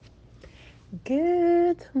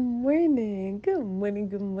Good morning. Good morning.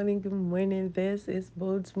 Good morning. Good morning. This is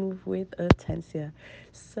Bold's Move with Atensia.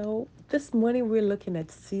 So, this morning we're looking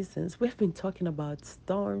at seasons. We've been talking about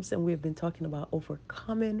storms and we've been talking about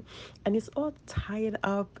overcoming, and it's all tied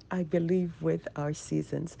up, I believe, with our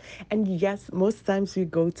seasons. And yes, most times we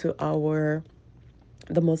go to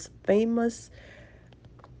the most famous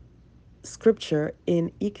scripture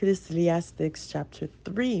in Ecclesiastes chapter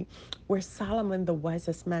 3, where Solomon, the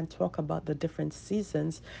wisest man, talk about the different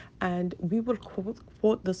seasons. And we will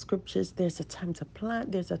quote the scriptures. There's a time to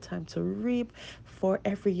plant, there's a time to reap. For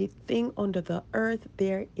everything under the earth,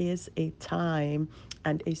 there is a time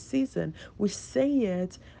and a season. We say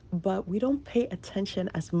it, but we don't pay attention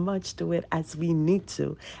as much to it as we need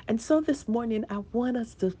to. And so this morning, I want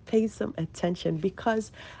us to pay some attention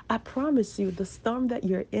because I promise you, the storm that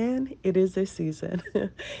you're in, it is a season.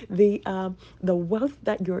 The wealth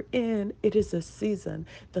that you're in, it is a season.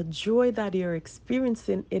 The joy that you're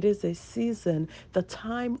experiencing, it is a season. The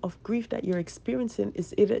time of grief that you're experiencing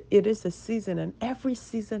it is a season, and every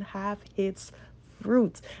season have its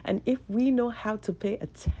fruit. And if we know how to pay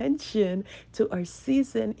attention to our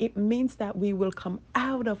season, it means that we will come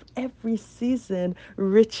out of every season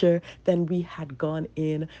richer than we had gone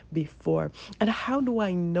in before. And how do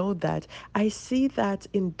I know that? I see that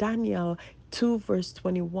in Daniel 2 verse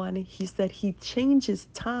 21, he said he changes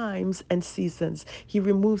times and seasons. He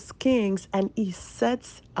removes kings and he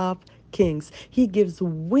sets up kings. He gives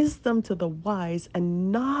wisdom to the wise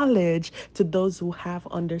and knowledge to those who have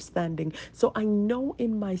understanding. So I know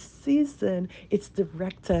in my season it's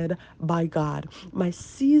directed by God. My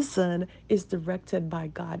season is directed by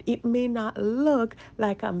God. It may not look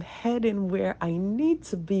like I'm heading where I need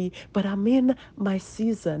to be, but I'm in my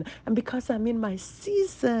season. And because I'm in my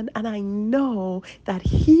season and I know that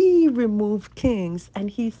He removed kings and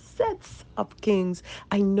He sets up kings,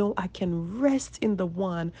 I know I can rest in the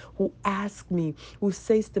one who asks me, who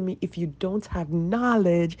says to me, if you don't have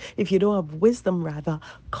knowledge, if you don't have wisdom, rather,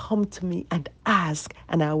 come to me and ask,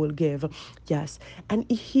 and I will give. Yes. And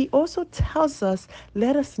He also tells us,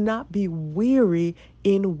 let us not be weary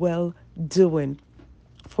in well doing.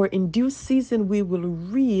 For in due season we will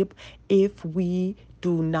reap if we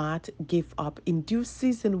do not give up. In due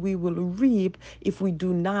season we will reap if we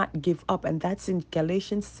do not give up. And that's in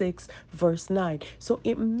Galatians 6, verse 9. So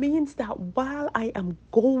it means that while I am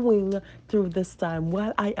going through this time,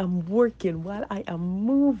 while I am working, while I am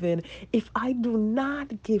moving, if I do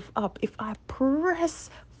not give up, if I press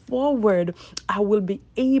forward, I will be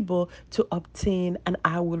able to obtain and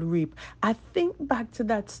I will reap. I think back to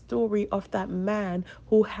that story of that man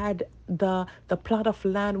who had the plot of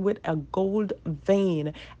land with a gold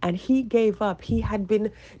vein, and he gave up. He had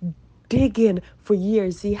been digging for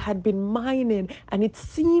years. He had been mining, and it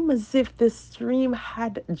seemed as if the stream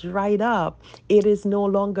had dried up. It is no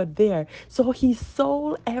longer there. So he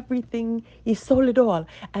sold everything, he sold it all.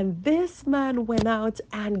 And this man went out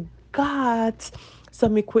and got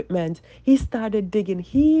some equipment. He started digging.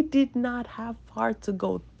 He did not have far to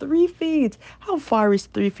go. 3 feet. How far is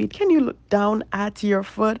 3 feet? Can you look down at your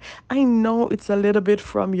foot? I know it's a little bit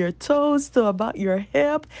from your toes to about your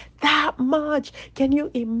hip. That much. Can you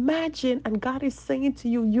imagine? And God is saying to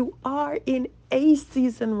you, you are in a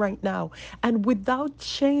season right now. And without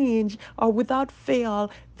change or without fail,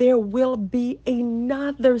 there will be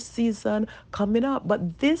another season coming up.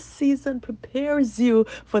 But this season prepares you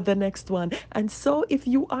for the next one. And so, if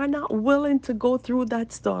you are not willing to go through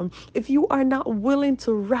that storm, if you are not willing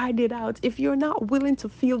to ride it out, if you're not willing to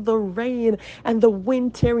feel the rain and the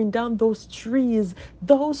wind tearing down those trees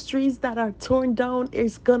that are torn down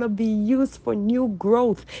is going to be used for new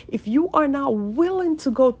growth. If you are not willing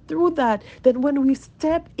to go through that, then when we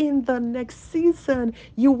step in the next season,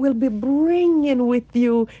 you will be bringing with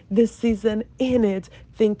you this season in it,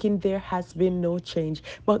 thinking there has been no change.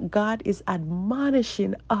 But God is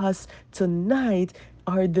admonishing us tonight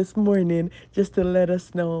or this morning just to let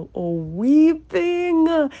us know, oh,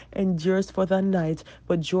 weeping endures for the night,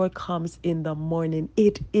 but joy comes in the morning.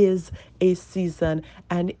 It is a season.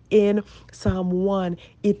 And in Psalm 1,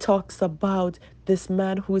 it talks about this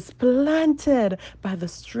man who is planted by the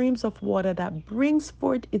streams of water that brings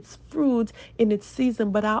forth its fruit in its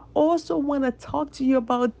season. But I also want to talk to you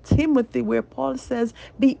about Timothy, where Paul says,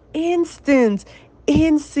 be instant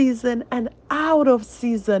in season and out of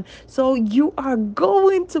season. So you are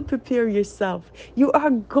going to prepare yourself. You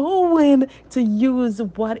are going to use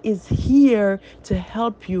what is here to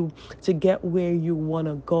help you to get where you want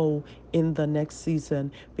to go in the next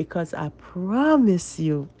season. Because I promise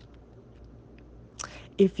you,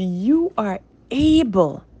 if you are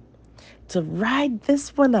able to ride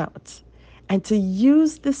this one out and to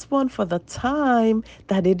use this one for the time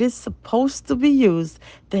that it is supposed to be used,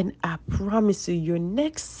 then I promise you, your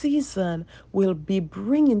next season will be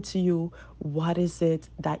bringing to you what is it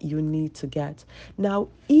that you need to get. Now,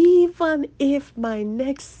 even if my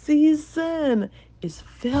next season is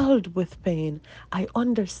filled with pain, I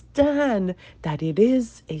understand that it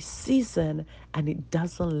is a season and it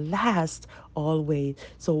doesn't last always.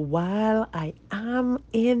 So while I am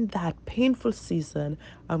in that painful season,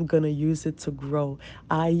 I'm going to use it to grow.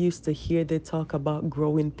 I used to hear they talk about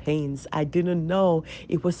growing pains. I didn't know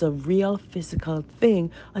it was a real physical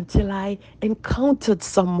thing until I encountered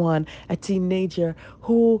someone, a teenager,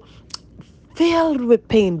 who filled with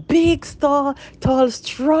pain, big, tall,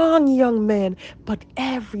 strong young man, but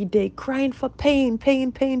every day crying for pain,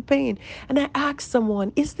 pain, pain, pain. And I asked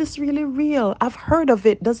someone, is this really real? I've heard of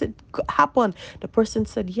it. Does it happen? The person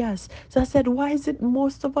said yes. So I said, why is it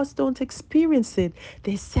most of us don't experience it?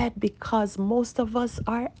 They said, because most of us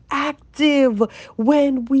are active.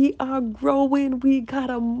 When we are growing, we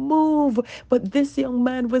gotta move. But this young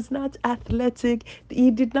man was not athletic.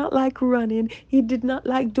 He did not like running. He did not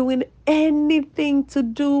like doing anything to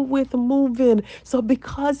do with moving. So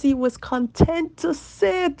because he was content to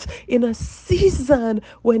sit in a season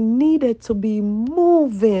when needed to be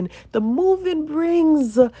moving, the moving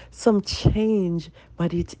brings some change,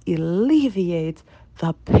 but it alleviates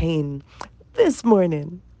the pain. This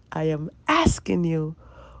morning, I am asking you,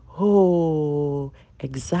 oh,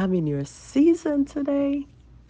 examine your season today